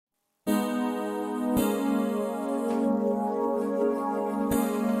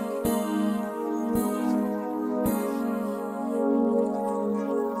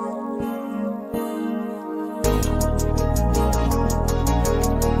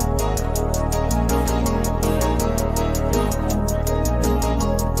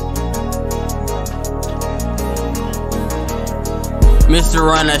Used to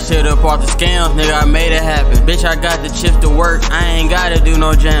run that shit up off the scams, nigga, I made it happen. Bitch, I got the chips to work, I ain't gotta do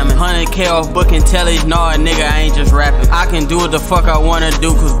no jamming. 100K off booking tellies, nah, nigga, I ain't just rapping. I can do what the fuck I wanna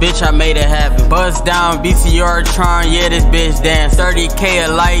do, cause bitch, I made it happen. Bust down, BCR Tron, yeah, this bitch dance. 30K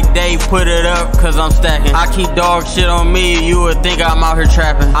a light day, put it up, cause I'm stacking. I keep dog shit on me, you would think I'm out here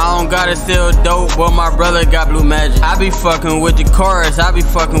trapping. I don't gotta sell dope, but my brother got blue magic. I be fucking with the chorus, I be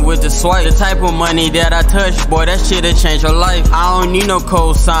fucking with the swipe. The type of money that I touch, boy, that shit'll change your life. I don't need no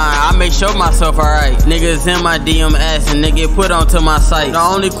cosign, I make sure myself alright. Niggas in my DM asking, they get put onto my site. The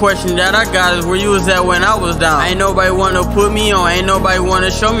only question that I got is where you was at when I was down. Ain't nobody wanna put me on, ain't nobody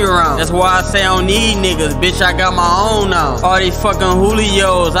wanna show me around. That's why I say I don't need niggas, bitch, I got my own now. All these fucking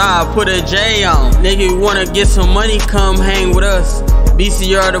Julios, I put a J on. Nigga, wanna get some money, come hang with us.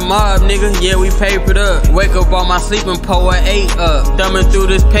 BCR the mob, nigga, yeah, we papered up. Wake up on my sleeping pole at 8 up. Thumbing through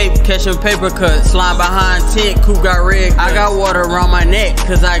this paper, catching paper cuts. Slime behind tent, coupe got red. I got water around my neck,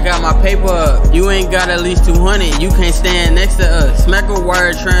 cause I got my paper up. You ain't got at least 200, you can't stand next to us. Smack a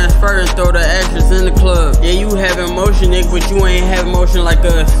wire transfer and throw the extras in the club. Yeah, you have emotion, nigga, but you ain't have emotion like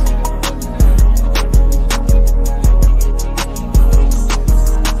us.